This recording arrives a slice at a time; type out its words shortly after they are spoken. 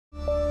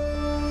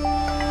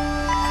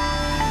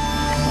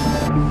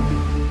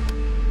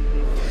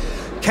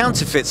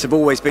Counterfeits have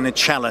always been a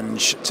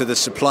challenge to the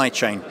supply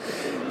chain.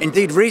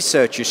 Indeed,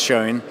 research is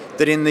showing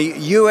that in the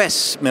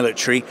US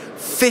military,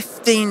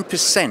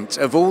 15%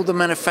 of all the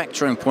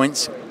manufacturing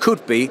points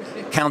could be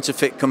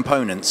counterfeit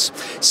components.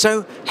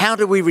 So how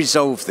do we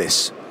resolve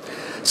this?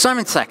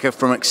 Simon Thacker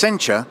from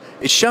Accenture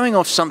is showing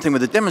off something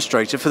with a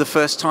demonstrator for the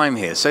first time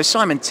here. So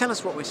Simon, tell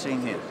us what we're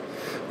seeing here.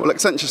 Well,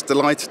 Accenture's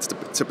delighted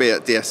to be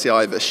at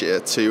DSEI this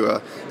year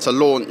to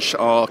launch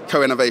our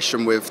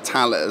co-innovation with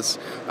Thales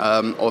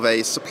of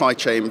a supply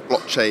chain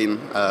blockchain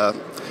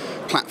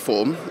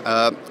platform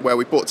where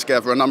we brought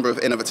together a number of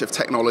innovative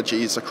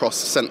technologies across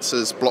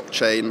sensors,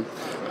 blockchain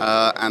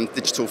and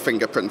digital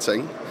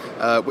fingerprinting,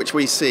 which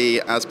we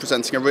see as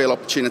presenting a real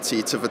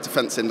opportunity to the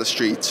defence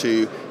industry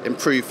to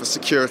improve the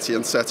security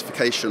and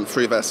certification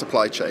through their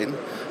supply chain,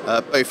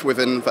 both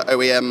within the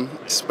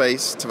OEM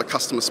space to the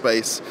customer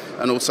space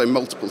and also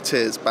multiple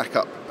tiers back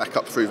up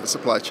through the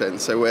supply chain.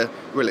 So we're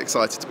really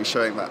excited to be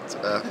showing that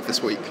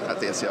this week at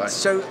DSEI.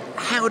 So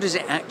how does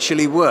it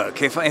actually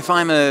work? If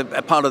I'm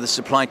a part of the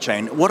supply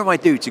chain, what do I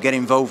do to get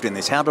involved in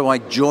this? How do I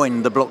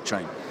join the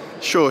blockchain?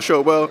 Sure.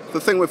 Well, the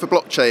thing with the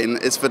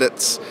blockchain is that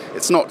it's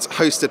not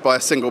hosted by a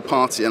single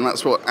party, and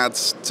that's what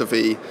adds to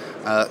the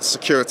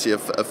security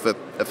of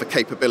the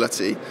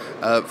capability.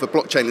 The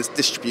blockchain is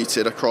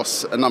distributed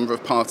across a number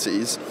of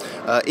parties.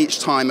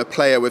 Each time a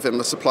player within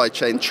the supply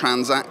chain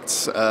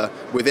transacts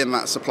within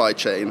that supply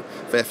chain,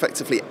 they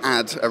effectively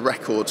add a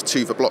record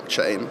to the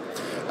blockchain.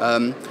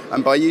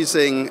 And by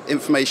using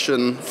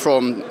information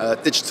from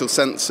digital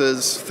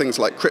sensors, things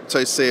like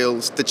crypto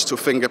seals, digital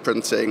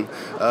fingerprinting,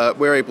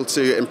 we're able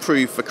to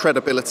improve the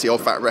credibility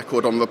of that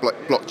record on the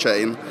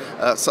blockchain,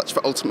 such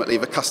that ultimately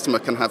the customer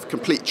can have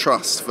complete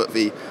trust that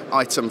the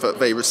item that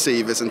they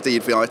receive is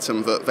indeed the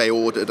item that they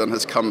ordered and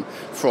has come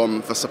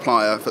from the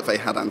supplier that they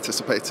had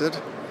anticipated.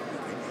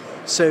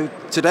 So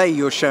today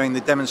you're showing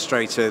the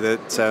demonstrator that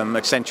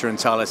Accenture and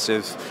Thales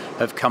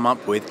have come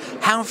up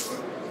with. How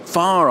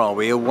far are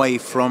we away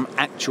from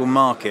actual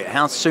market?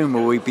 How soon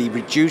will we be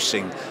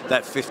reducing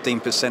that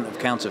 15% of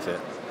counterfeit?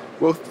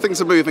 Well,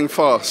 things are moving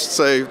fast.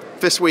 So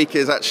this week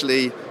is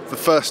actually the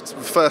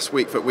first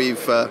week that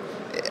we've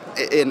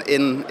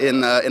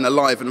in a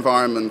live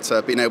environment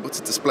been able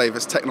to display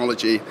this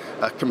technology,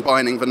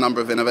 combining the number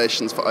of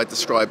innovations that I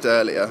described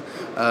earlier.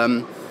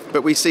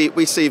 But we see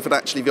that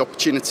actually the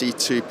opportunity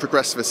to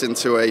progress this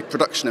into a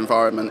production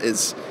environment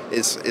is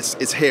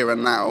here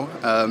and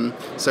now.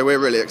 So we're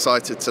really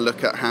excited to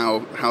look at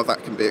how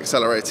that can be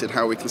accelerated,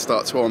 how we can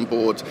start to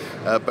onboard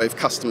both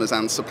customers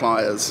and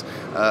suppliers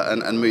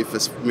and move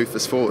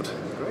this forward.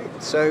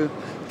 Great. So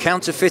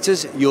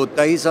counterfeiters, your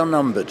days are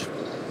numbered.